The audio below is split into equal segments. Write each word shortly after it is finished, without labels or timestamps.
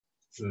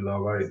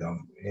Logarithm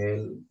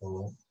এল ও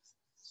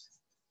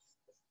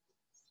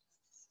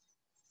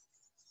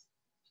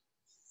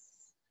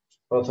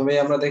প্রথমে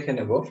আমরা দেখে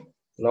নেব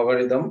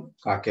লগারিদম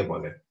কাকে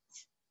বলে।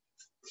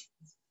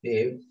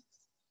 if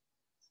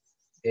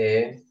a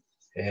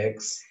x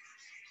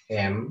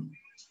m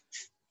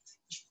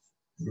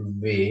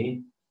b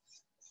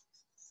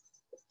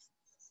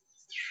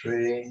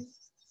 3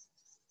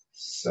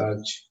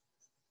 such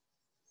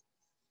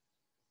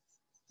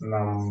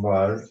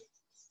number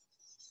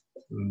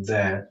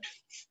that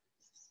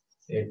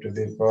a to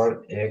the power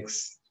x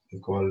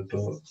equal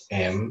to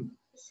m,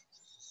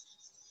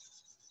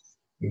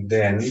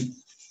 then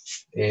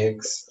x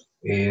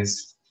is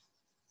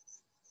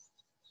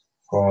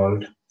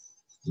called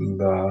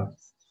the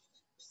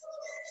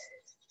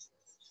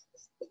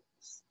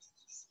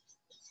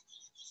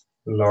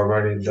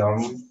logarithm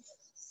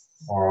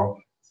of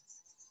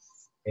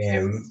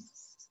m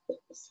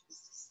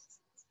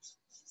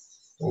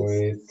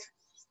with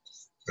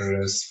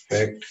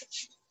respect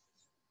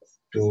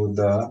to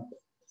the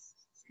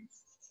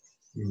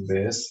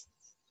base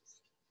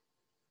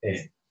a.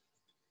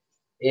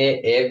 a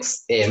x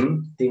m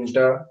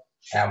তিনটা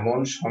এমন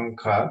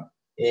সংখ্যা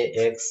a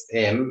x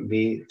m b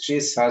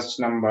 3 such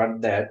number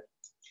that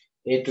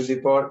a to the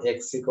power x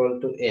equal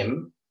to m,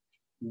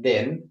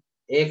 then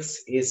x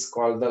is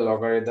called the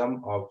logarithm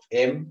of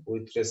m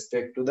with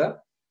respect to the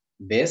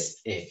base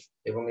a.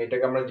 এবং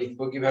এটাকে আমরা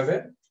লিখবো কিভাবে?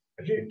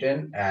 written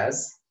as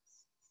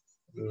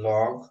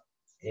log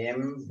m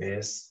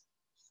base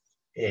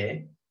a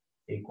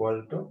equal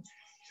to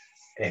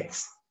x,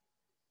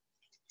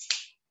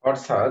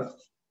 অর্থাৎ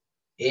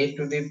a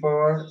to the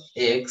power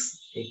x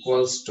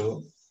equals to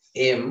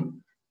m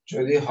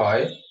যদি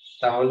হয়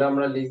তাহলে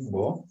আমরা লিখব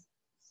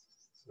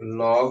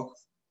log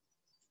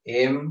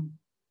m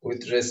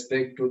with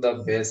respect to the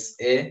base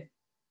a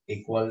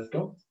equal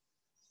to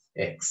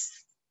x.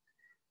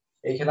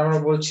 এখানে আমরা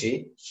বলছি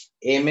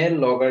m এর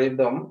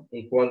লগারিদম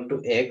ইকুয়াল টু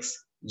x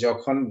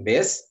যখন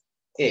বেস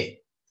a।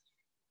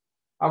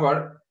 আবার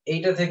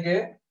এইটা থেকে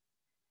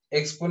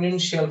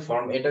এক্সপোনেনশিয়াল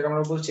ফর্ম, এটাকে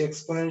আমরা বলছি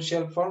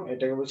এক্সপোনেনশিয়াল ফর্ম,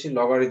 এটাকে বলছি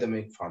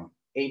লগারিদমিক ফর্ম।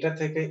 এইটা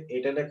থেকে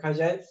এটা লেখা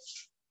যায়,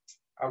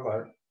 আবার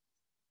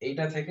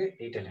এইটা থেকে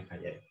এইটা লেখা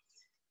যায়।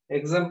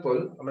 এক্সাম্পল,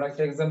 আমরা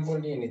একটা এক্সাম্পল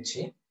নিয়ে নিচ্ছি।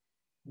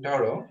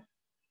 ধরো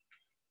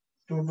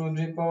 2 to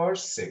the power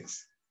 6,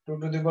 2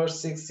 to the power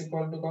 6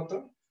 equal to কত?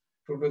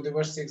 2 to the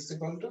power 6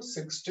 equal to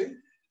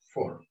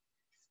 64।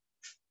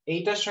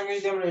 এইটার সঙ্গে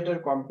যদি আমরা এটার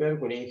কম্পেয়ার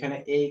করি, এখানে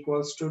a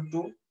equals to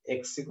 2,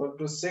 x equal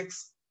to 6,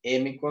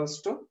 m equals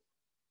to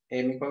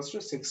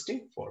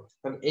 64।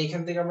 তাহলে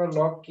এইখান থেকে আমরা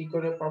লগ কি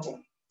করে পাবো?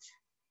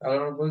 তাহলে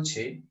আমরা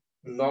বলছি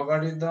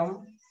logarithm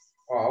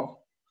of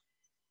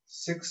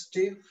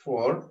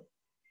 64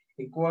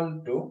 equal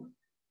to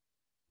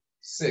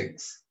 6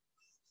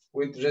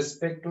 with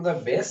respect to the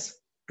base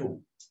 2।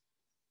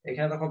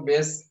 এখানে দেখো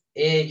বেস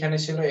a এখানে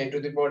ছিল a to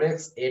the power x,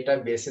 এটা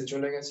বেসে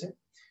চলে গেছে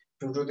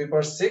 2 to the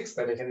power 6,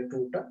 তাহলে এখানে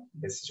 2 টা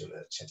বেসে চলে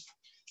যাচ্ছে।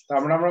 তো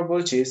আমরা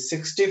বলছি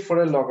 64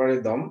 এর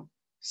লগারিদম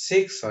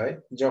 6 হয়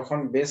যখন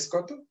বেস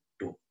কত?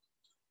 2।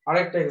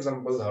 আরেকটা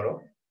एग्जांपल ধরো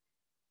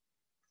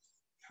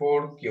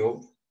 4 কিউব,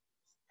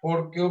 4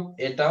 কিউব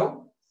এটাও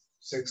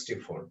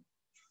 64।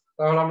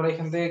 তাহলে আমরা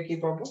এখান থেকে কি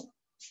পাবো?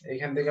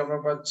 এখান থেকে আমরা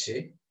পাচ্ছি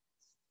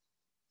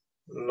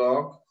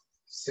log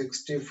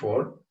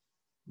 64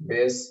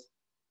 base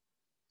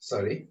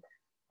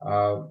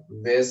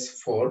base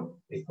 4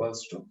 equals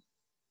to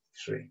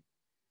 3।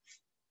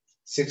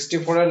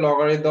 64 এর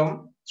লগারিদম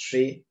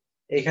 3,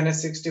 এখানে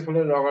 64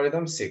 এর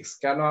লগারিদম 6।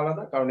 কেন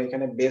আলাদা? কারণ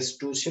এখানে বেস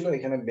 2 ছিল,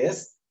 এখানে বেস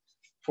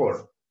 4।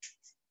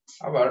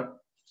 আবার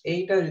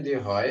এইটা যদি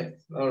হয়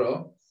ধরো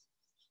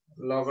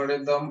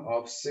logarithm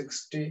of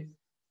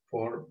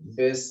 64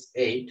 base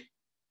 8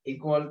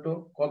 equal to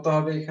কত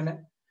হবে? এখানে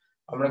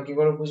আমরা কি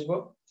করে বুঝবো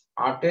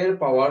 8 এর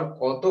পাওয়ার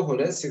কত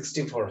হলে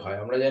 64 হয়?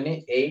 আমরা জানি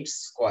 8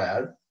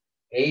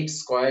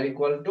 স্কয়ার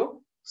ইকুয়াল টু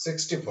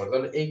 64।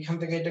 তাহলে এইখান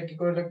থেকে এটা কি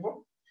করে লিখবো?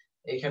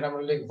 এখানে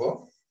আমরা লিখবো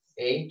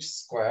 8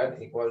 স্কয়ার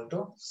ইকুয়াল টু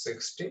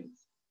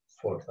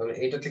 64। তাহলে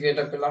এটা থেকে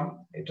এটা পেলাম,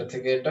 এটা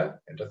থেকে এটা,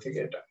 এটা থেকে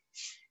এটা।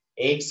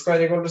 8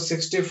 square equal to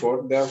 64,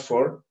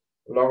 therefore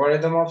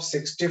logarithm of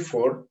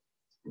 64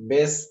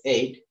 base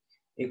 8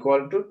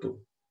 equal to 2।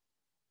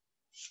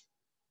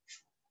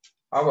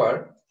 আবার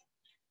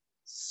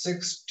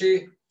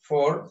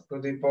 64 to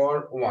the power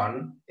 1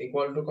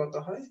 equal to কত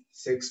হয়?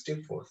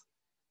 64।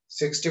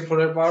 64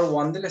 এর পাওয়ার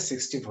 1 দিলে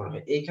 64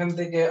 হয়। এইখান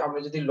থেকে আমরা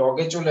যদি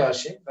লগে চলে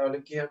আসি তাহলে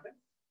কি হবে?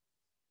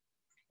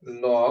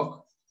 log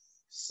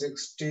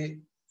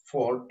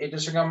 64,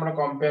 এটার সঙ্গে আমরা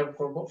কম্পেয়ার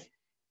করব।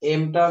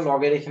 m টা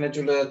log এর এখানে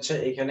চলে যাচ্ছে,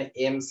 এখানে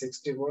m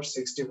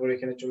 64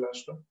 এখানে চলে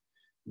আসলো।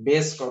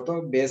 বেস কত?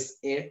 বেস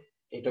a,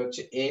 এটা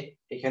হচ্ছে a,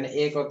 এখানে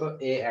a কত?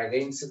 a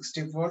again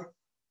 64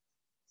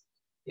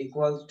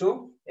 equal to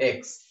x,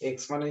 x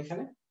মানে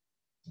এখানে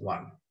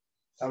 1।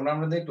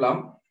 আমরা দেখলাম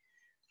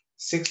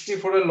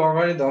 64 এর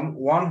লগারিদম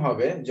 1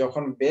 হবে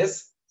যখন বেস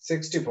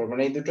 64,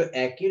 মানে এই দুটো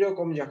একই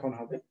রকম যখন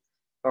হবে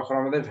তখন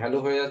আমাদের ভ্যালু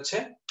হয়ে যাচ্ছে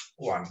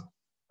 1।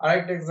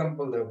 আরেকটা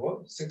एग्जांपल দেব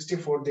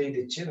 64 দিয়ে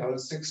দিচ্ছি, তাহলে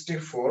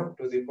 64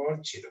 টু দি পাওয়ার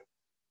 0।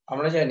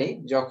 আমরা জানি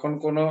যখন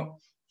কোনো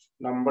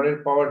নাম্বারের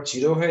পাওয়ার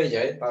 0 হয়ে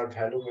যায় তার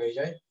ভ্যালু হয়ে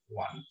যায়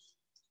 1।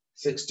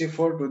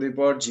 64 to the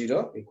power 0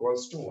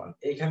 equals to 1।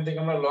 এইখান থেকে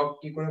আমরা লগ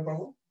কি করে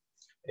পাবো?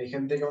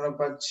 এখান থেকে আমরা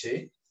পাচ্ছি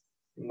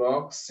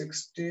log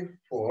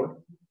 64,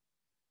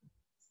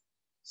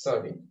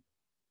 সরি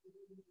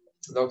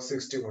log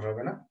 64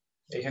 হবে না,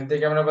 এখান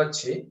থেকে আমরা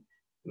পাচ্ছি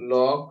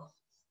log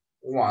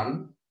 1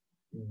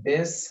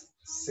 বেস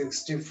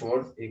 64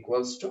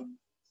 ইকুয়ালস টু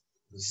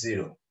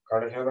 0।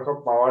 কারণ এখানে দেখো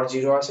পাওয়ার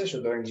 0 আছে,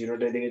 সুতরাং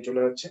 0টা এদিকে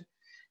চলে যাচ্ছে।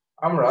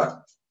 আমরা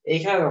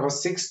এইখানে দেখো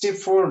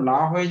 64 না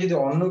হয়ে যদি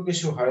অন্য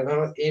কিছু হয়,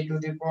 ধরো a টু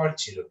দি পাওয়ার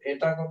 0,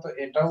 এটা কত?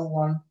 এটাও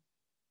 1।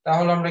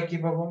 তাহলে আমরা কি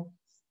পাবো?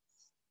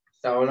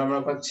 তাহলে আমরা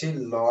পাচ্ছি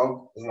log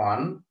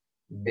 1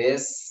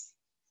 base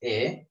a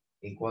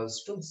equals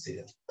to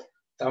 0।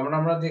 তার মানে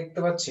আমরা দেখতে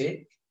পাচ্ছি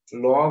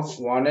log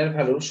 1 এর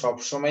ভ্যালু সব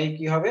সময়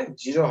কি হবে?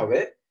 0 হবে,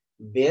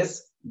 বেস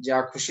যা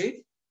খুশি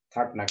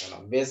থাক না কেন।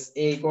 বেস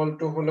a ইকুয়াল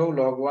টু হলেও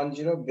log 1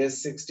 0, বেস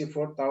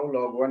 64 তাও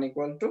log 1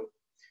 ইকুয়াল টু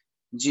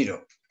 0।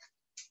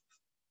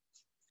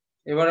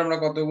 এবার আমরা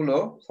কতগুলো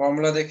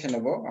ফর্মুলা দেখে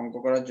নেব অঙ্ক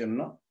করার জন্য।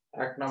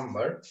 এক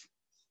number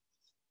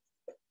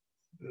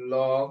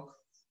log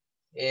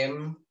m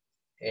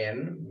n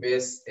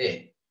base a।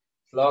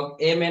 log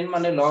mn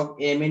মানে log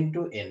m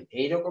into n,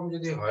 এইরকম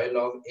যদি হয়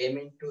log m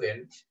into n,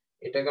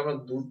 এটাকে আমরা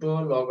দুটো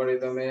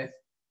লগারিদমে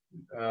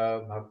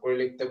ভাগ করে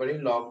লিখতে পারি,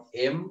 log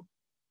m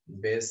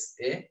base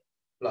a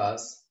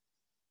plus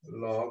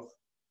log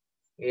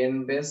n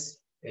base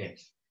a।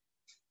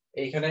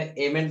 এইখানে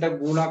mn টা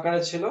গুণ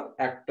আকারে ছিল,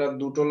 একটা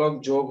দুটো লগ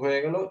যোগ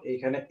হয়ে গেল,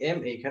 এইখানে m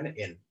এইখানে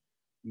n,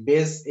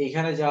 বেস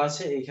এইখানে যা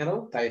আছে এইখানেও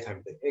তাই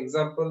থাকবে।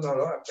 এক্সাম্পল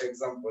ধরো, একটা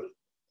এক্সাম্পল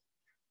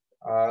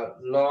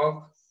log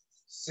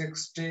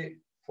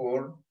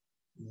 64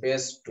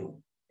 বেস 2,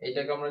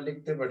 এটাকে আমরা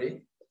লিখতে পারি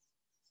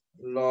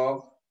log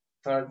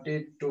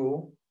 32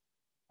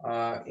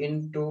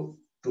 into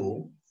 2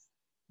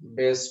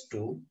 base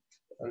 2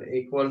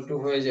 equal to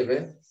হয়ে যাবে,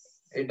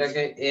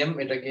 এটাকে m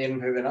এটাকে n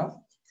ভেবে নাও,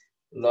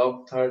 log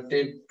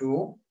 32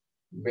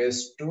 base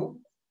 2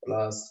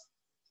 plus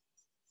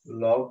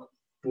log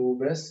 2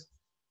 base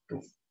 2।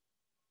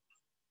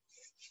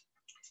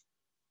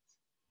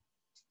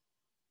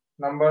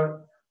 Number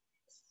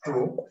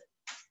 2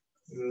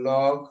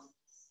 log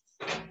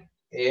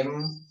m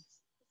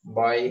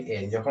by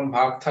n, যখন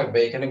ভাগ থাকবে,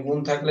 এখানে গুণ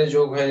থাকলে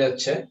যোগ হয়ে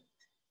যাচ্ছে,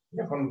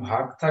 যখন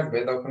ভাগ থাকবে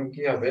তখন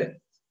কি হবে?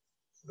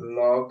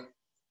 log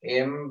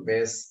m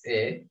base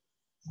a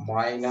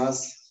minus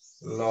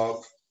log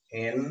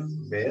n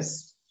base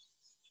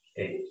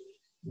a।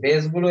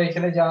 Base গুলো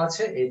এখানে যা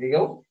আছে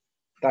এইদিকেও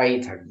তাই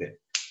থাকবে।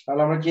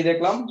 তাহলে আমরা কি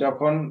দেখলাম?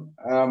 যখন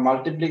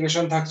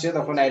মাল্টিপ্লিকেশন থাকছে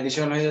তখন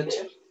অ্যাডিশন হয়ে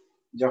যাচ্ছে,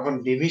 যখন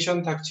ডিভিশন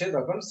থাকছে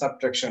তখন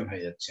সাবট্রাকশন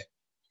হয়ে যাচ্ছে।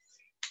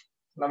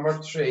 Number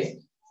 3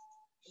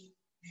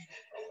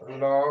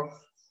 log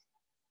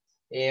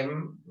m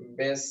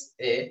base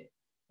a,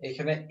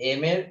 এখানে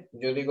m এর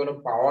যদি কোনো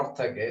পাওয়ার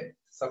থাকে,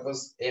 suppose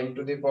m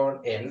to the power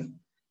n,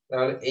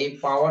 তাহলে এই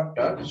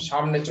পাওয়ারটা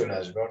সামনে চলে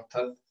আসবে,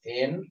 অর্থাৎ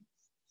n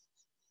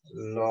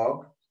log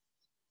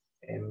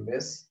m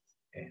base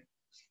a।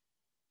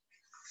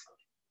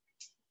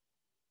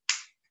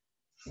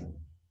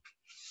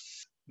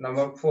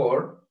 Number 4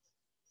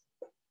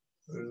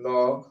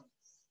 log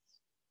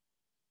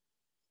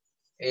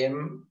m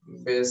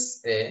base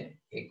a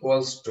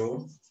equals to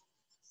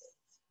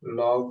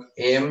log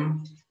m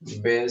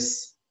base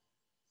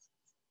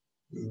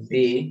b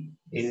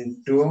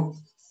into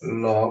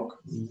log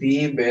b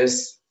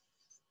base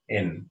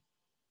n,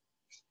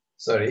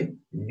 sorry,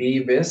 b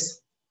base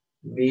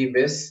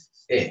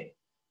a।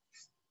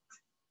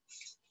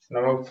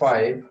 Number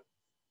 5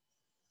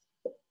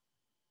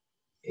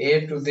 a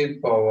to the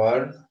power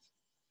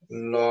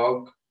log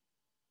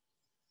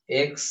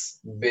x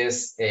base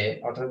a,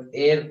 অর্থাৎ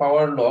a এর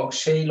পাওয়ার log,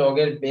 সেই log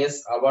এর base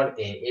আবার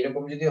a,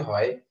 এরকম যদি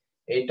হয়,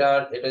 এটা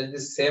যদি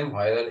সেম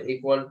হয়, তাহলে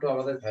ইকুয়াল টু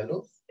আমাদের value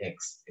x,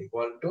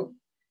 equal to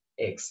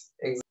x।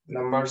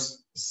 Number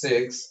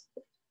 6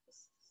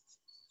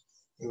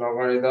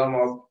 logarithm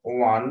of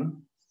 1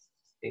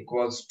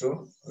 equals to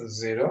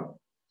 0।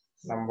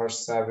 Number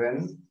 7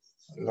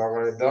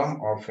 logarithm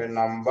of a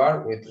number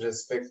with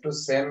respect to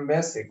same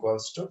base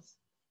equals to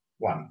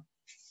 1।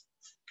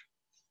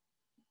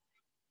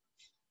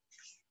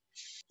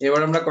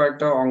 এবার আমরা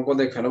কয়েকটা অঙ্ক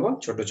দেখে নেব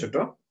ছোট ছোট।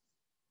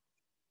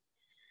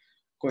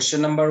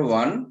 Question number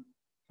 1,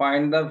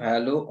 find the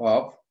value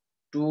of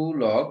 2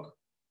 log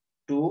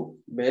 2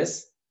 base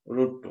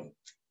root 2।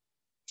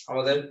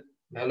 আমাদের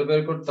value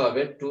বের করতে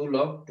হবে 2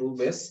 log 2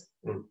 base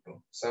root 2।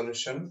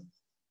 Solution,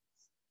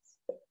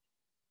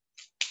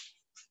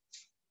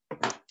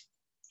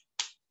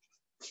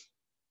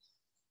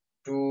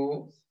 two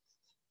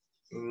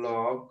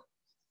log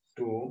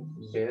 2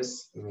 base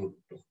root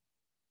 2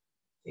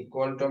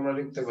 equal to আমরা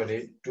লিখতে পারি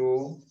 2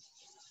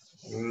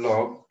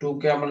 log 2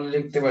 কে আমরা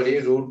লিখতে পারি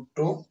রুট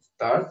 2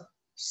 তার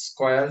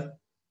স্কয়ার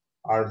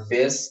আর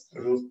বেস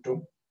রুট 2।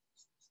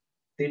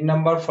 3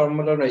 নাম্বার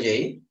ফর্মুলা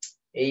অনুযায়ী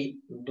এই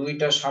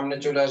দুইটা সামনে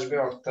চলে আসবে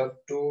অর্থাৎ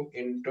 2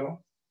 ইনটু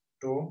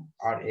 2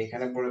 আর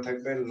এখানে পড়ে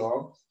থাকবে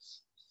log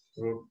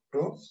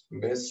 √2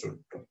 বেস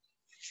 √2।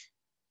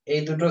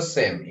 এই দুটো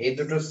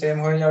সেম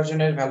হয়ে যাওয়ার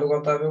জন্য এর ভ্যালু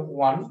কত হবে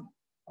 1,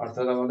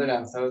 অর্থাৎ আমাদের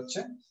आंसर হচ্ছে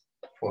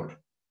 4।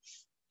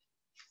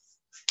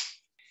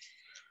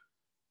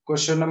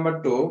 Question number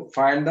 2,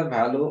 find the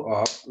value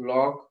of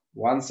log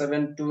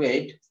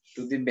 1728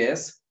 to the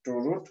base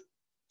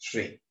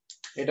 2√3।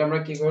 এটা আমরা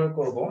কি করে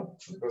করব?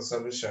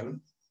 Solution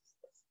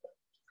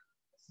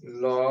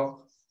log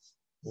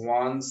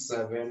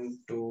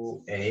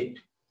 1728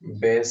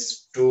 base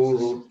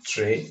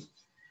 2√3।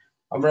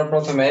 আমরা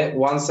প্রথমে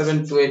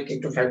 1728 কে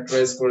একটু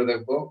ফ্যাক্টরাইজ করে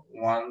দেখব।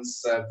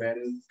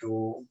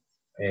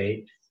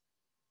 1728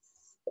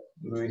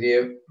 2 দিয়ে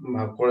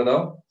ভাগ করে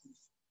দাও,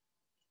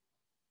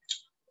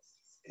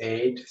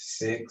 8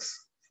 6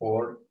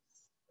 4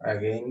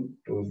 again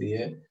 2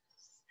 দিয়ে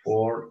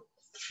 4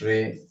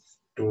 3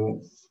 2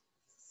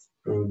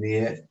 2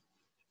 দিয়ে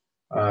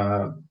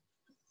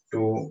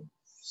 2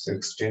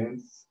 16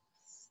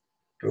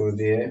 2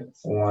 দিয়ে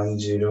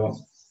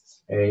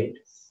 108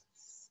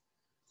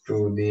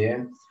 2 দিয়ে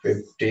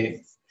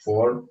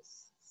 54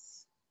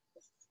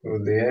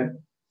 2 দিয়ে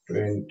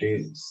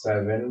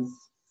 27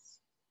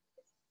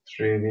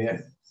 3 দিয়ে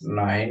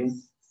 9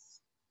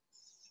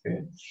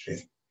 3।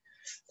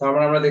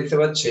 তারপর আমরা দেখতে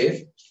পাচ্ছি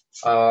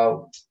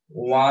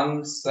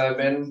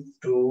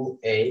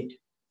 1728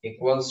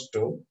 equals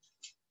to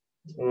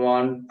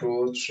 1 2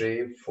 3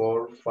 4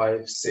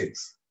 5 6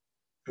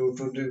 2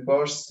 to the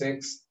power 6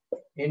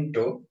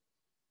 into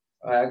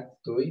 1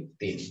 2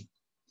 3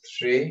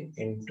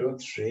 3 into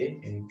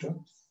 3 into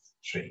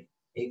 3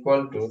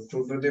 equal to 2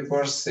 to the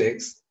power 6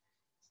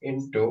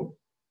 into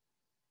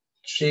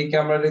 3 কে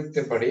আমরা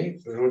লিখতে পারি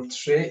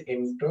 √3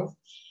 into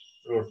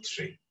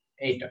 √3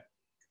 এইটা,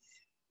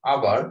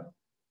 আবার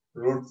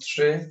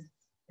 √3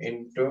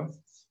 into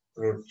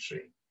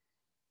 √3,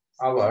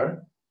 আবার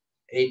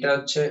এইটা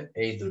হচ্ছে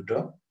এই দুটো,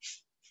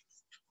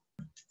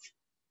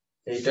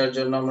 এইটার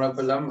জন্য আমরা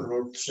পেলাম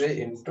 √3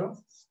 into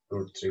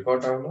 √3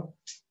 কত হলো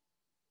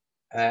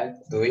 1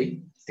 2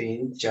 3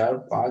 4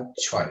 5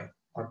 6,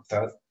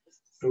 অর্থাৎ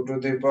 2 to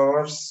the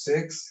power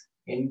 6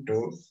 into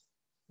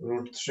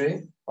 √3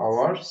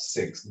 power 6,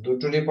 2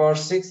 to the power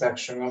 6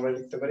 একসঙ্গে আমরা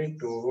লিখতে পারি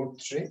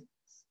 2√3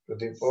 to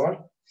the power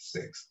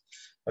 6।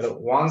 তাহলে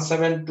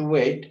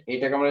 1728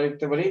 এটাকে আমরা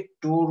লিখতে পারি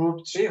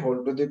 2√3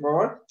 whole to the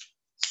power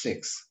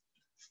 6।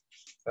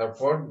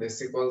 তারপর this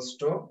equals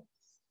to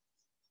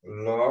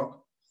log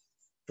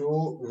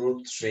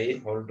 2√3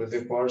 whole to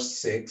the power 6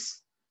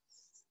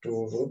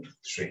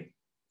 2√3।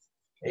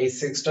 এই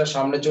 6 টা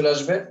সামনে চলে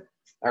আসবে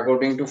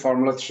according to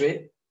formula 3,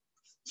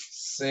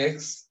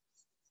 6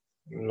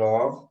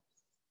 log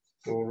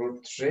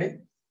 2√3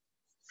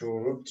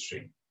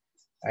 2√3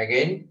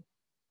 again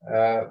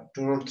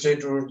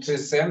 2√3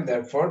 same,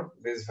 therefore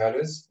this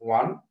value is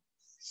 1,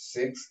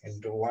 6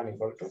 into 1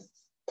 equal to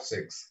 6।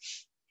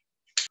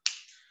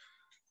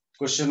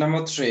 Question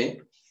number 3,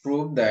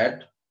 prove that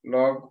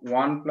log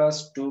 1 plus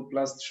 2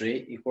 plus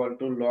 3 equal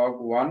to log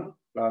 1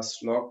 plus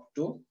log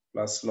 2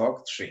 plus log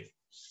 3।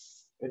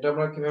 এটা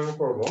আমরা কিভাবে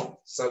করব?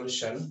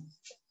 solution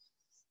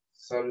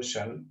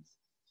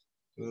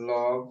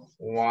log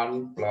 1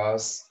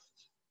 plus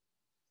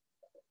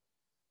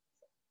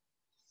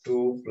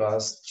 2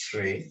 plus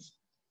 3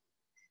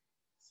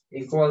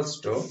 equals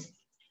to,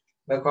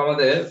 দেখো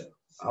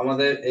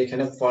আমাদের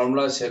এখানে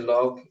formula আছে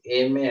log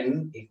mn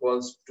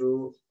equals to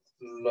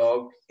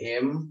log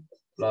m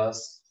plus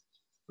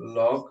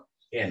log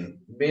n।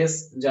 Base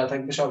যা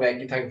থাকবে সব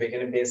একই থাকবে,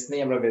 এখানে বেস নেই,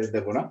 আমরা বেস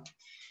দেব না।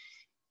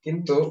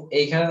 কিন্তু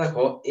এইখানে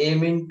দেখো m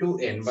into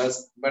n,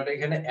 বাট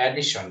এখানে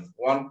অ্যাডিশন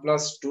 1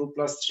 plus 2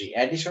 plus 3,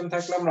 অ্যাডিশন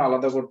থাকলে আমরা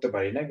আলাদা করতে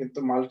পারি না, কিন্তু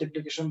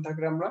মাল্টিপ্লিকেশন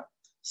থাকলে আমরা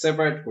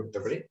সেপারেট করতে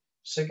পারি।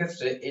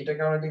 সেক্ষেত্রে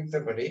এটাকে আমরা লিখতে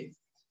পারি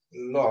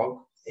log,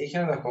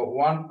 এখানে দেখো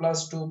 1 plus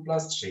 2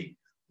 plus 3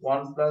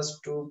 1 plus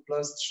 2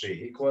 plus 3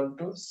 equal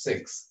to 6,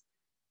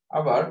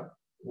 আবার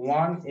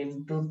 1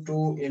 into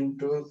 2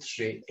 into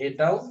 3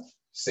 এটাও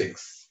 6।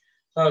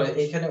 তাহলে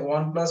এখানে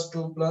 1 plus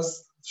 2 plus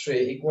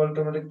 3 equal to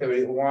আমরা লিখতে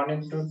পারি 1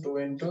 into 2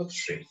 into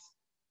 3।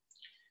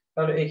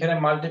 তাহলে এখানে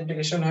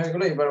মাল্টিপ্লিকেশন হয়ে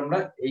গেল, এবার আমরা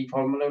এই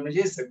ফর্মুলা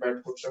অনুযায়ী সেপারেট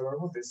করতে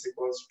পারবো। this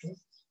equals to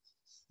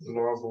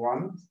log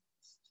 1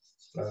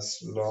 plus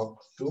log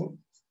 2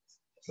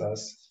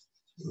 plus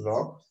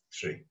log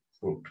 3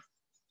 proved।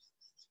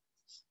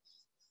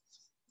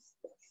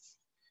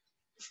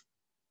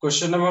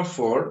 Question number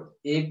 4,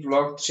 if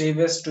log 3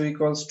 base 2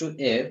 equals to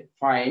a,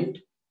 find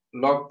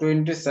log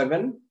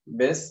 27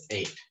 base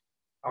 8।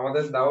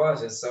 আমাদের দেওয়া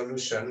আছে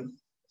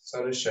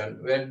solution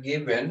where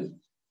given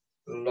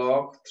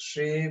log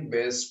 3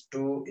 base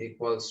 2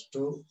 equals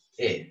to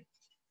a,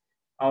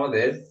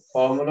 আমাদের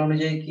ফর্মুলা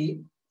অনুযায়ী কি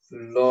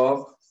log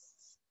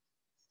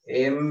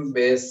m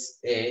base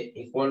a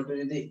equal to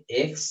যদি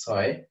x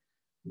হয়,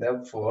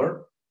 therefore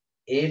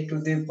a to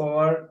the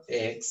power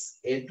x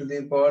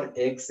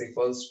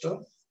equals to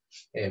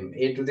m,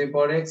 a to the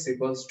power x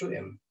equals to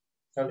m।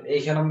 তাহলে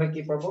এইখানে আমরা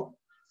কি পাবো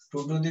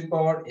 2 to the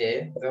power a,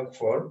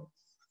 therefore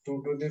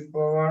 2 to the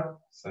power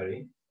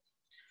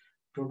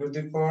 2 to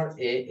the power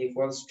a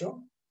equals to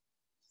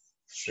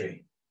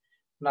 3.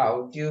 Now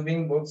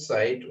cubing both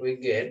sides, we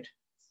get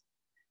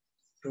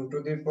 2 to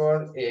the power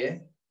a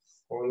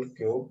whole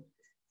cube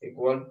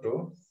equal to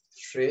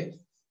 3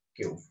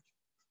 cube.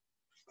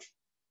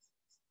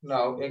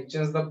 Now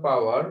exchange the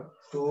power,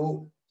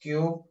 2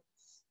 cube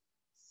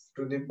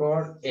to the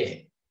power a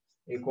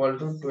equal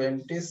to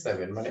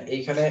 27, মানে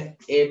এইখানে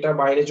a টা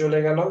বাইরে চলে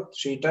গেল,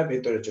 3 টা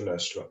ভিতরে চলে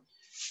আসলো,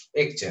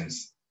 এক্সচেঞ্জ।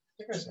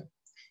 ঠিক আছে,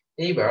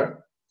 এইবার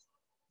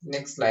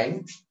নেক্সট লাইন,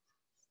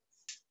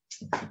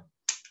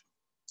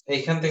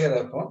 এইখান থেকে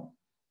দেখো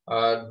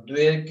 2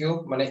 এর কিউব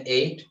মানে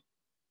 8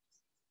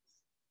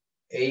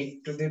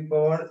 to the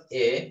power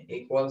a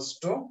equals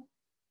to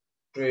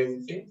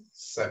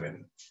 27।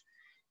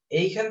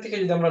 এইখান থেকে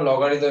যদি আমরা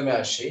লগারিদমে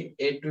আসি,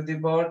 a to the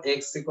power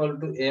x equal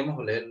to m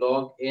হলে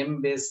log m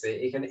বেসে,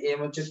 এখানে m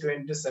হচ্ছে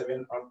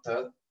 27,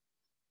 অর্থাৎ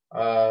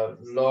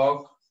log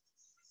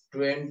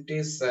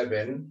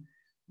 27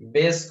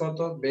 বেস কত,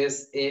 বেস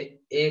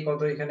a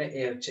কত, এখানে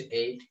a হচ্ছে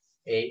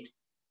 8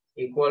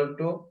 equal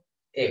to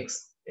x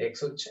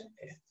হচ্ছে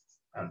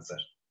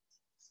आंसर।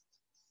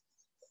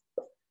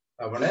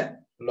 তার মানে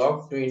log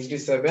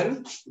 27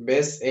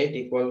 base 8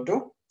 equal to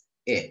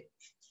a।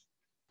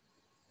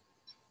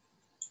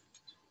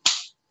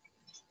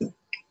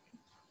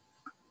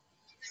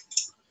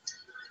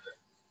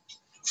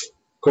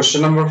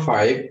 Question number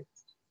 5,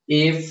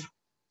 if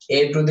a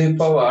to the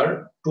power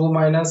 2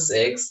 minus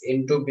x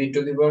into b to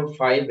the power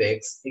 5x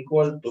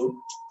equal to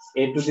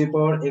a to the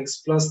power x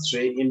plus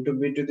 3 into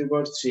b to the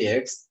power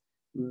 3x,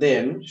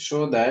 then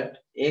show that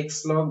x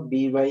log b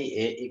by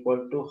a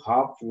equal to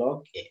half log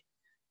a।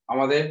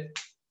 আমাদের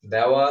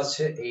দেওয়া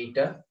আছে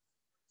এইটা,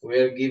 we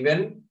are given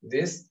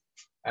this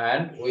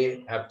and we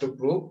have to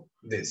prove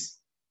this।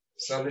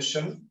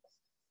 solution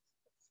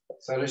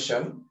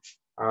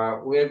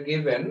we are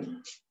given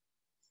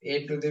a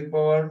to the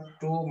power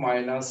 2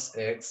 minus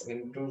x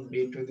into b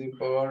to the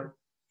power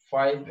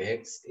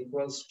 5x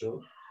equals to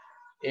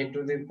a to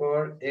the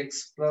power x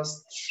plus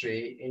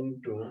 3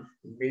 into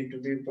b to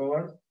the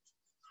power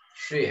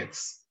 3x,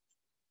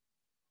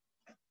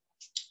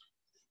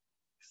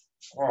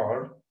 or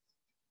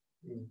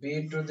b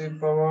to the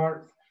power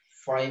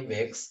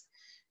 5x,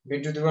 b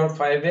to the power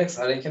 5x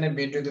আর এখানে b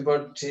to the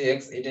power 3x,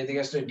 এটা থেকে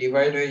আসলে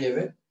divide হয়ে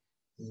যাবে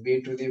b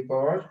to the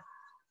power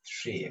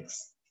 3x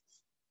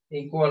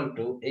equal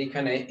to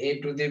এখানে a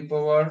to the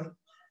power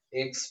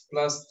x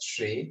plus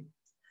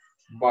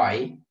 3 by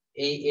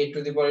এই a to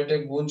the power, এটা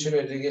গুণ ছিল,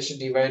 এটা থেকে এসে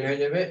ডিভাইড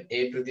হয়ে যাবে a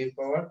to the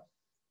power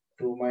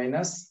 2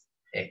 minus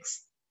x।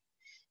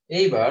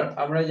 এইবার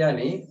আমরা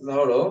জানি,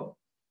 ধরো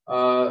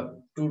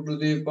 2 to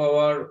the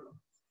power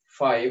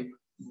 5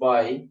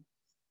 by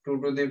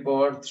 2 to the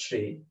power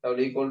 3,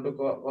 তাহলে ইকুয়াল টু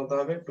কত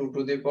হবে, 2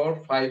 to the power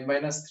 5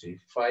 minus 3,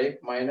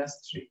 5 minus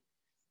 3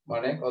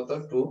 মানে কত,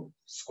 2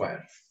 স্কয়ার।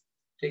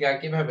 ঠিক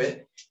একই ভাবে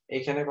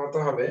এখানে কত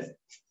হবে,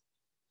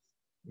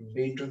 b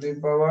to the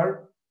power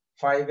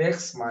 5x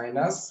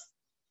minus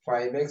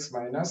 5x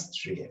minus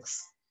 3x,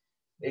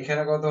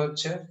 এখানে কত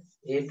হচ্ছে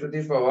a to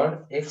the power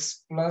x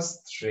plus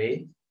 3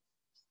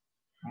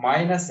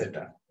 minus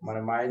এটা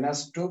মানে minus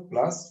 2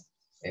 plus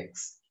x,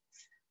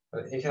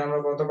 এখানে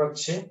আমরা কত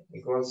পাচ্ছি,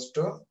 equals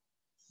to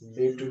b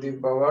to the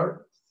power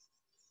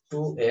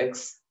 2x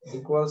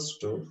equals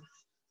to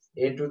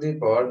a to the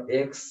power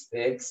x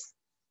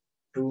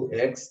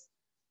 2x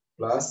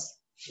plus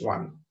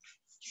 1।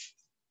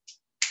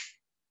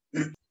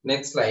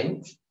 next line,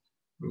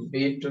 b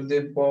to the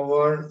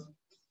power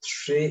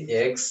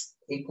 3x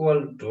equal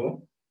to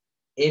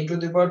a to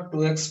the power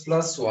 2x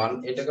plus 1,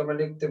 এটাকে আমরা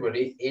লিখতে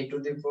পারি a to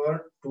the power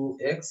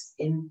 2x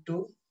into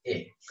a,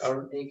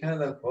 কারণ এখানে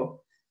দেখো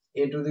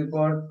a to the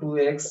power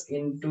 2x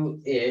into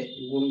a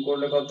গুণ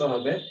করলে কত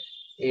হবে,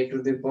 a to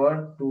the power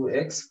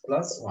 2x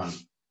plus 1,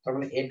 তার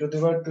মানে a to the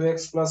power 2x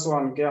plus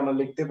 1 কে আমরা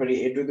লিখতে পারি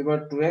a to the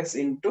power 2x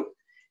into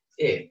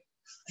a।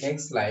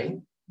 next line,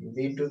 b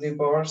to the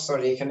power,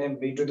 sorry এখানে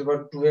b to the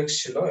power 2x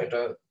ছিল,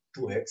 এটা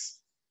 2x,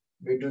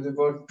 b to the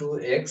power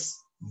 2x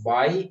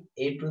by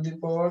a to the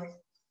power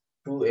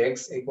 2x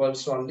equals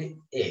to only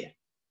a,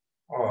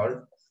 or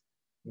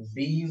b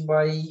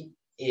by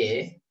a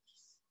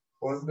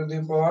whole to the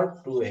power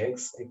 2x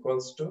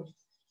equals to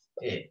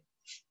a।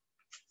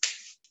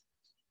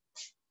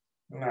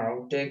 now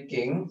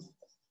taking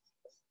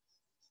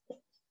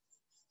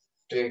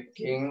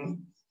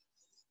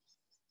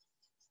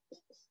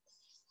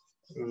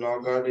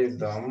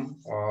logarithm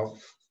of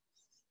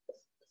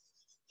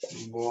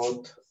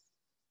both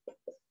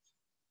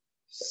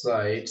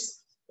sides,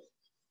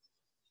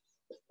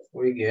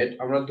 we get,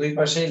 আমরা দুই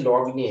পাশেই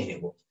log নিয়ে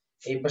নেব,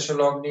 এই পাশে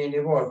log নিয়ে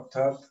নেব,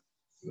 অর্থাৎ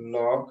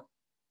log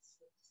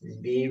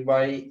b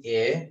by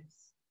a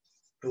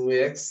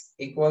 2x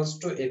equals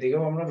to,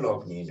 এদিকেও আমরা log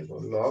নিয়ে নেব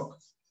log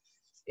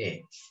a।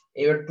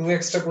 এবার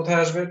 2x টা কোথায়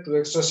আসবে,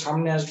 2x টা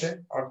সামনে আসবে,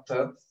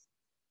 অর্থাৎ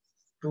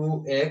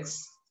 2x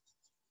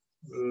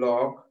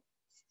log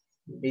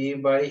b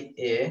by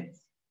a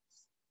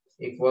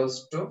equals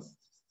to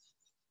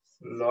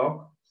log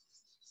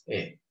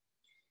a।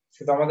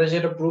 কিন্তু আমাদের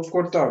যেটা প্রুফ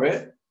করতে হবে,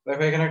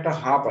 দেখো এখানে একটা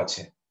হাফ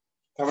আছে,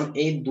 কারণ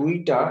এই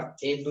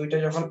দুইটা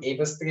যখন এই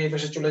পাশ থেকে এই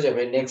পাশে চলে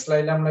যাবে, নেক্সট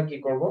লাইনে আমরা কি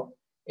করব,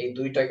 এই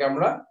দুইটাকে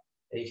আমরা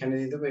এইখানে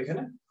দিয়ে দেবো,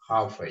 এখানে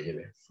হাফ হয়ে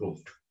যাবে,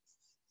 প্রুফড।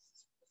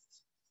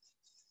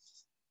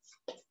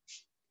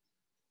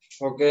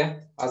 ওকে,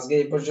 আজকে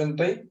এই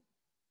পর্যন্তই।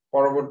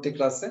 পরবর্তী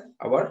ক্লাসে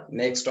আবার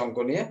নেক্সট অঙ্ক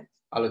নিয়ে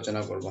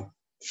আলোচনা করব।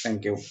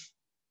 Thank you.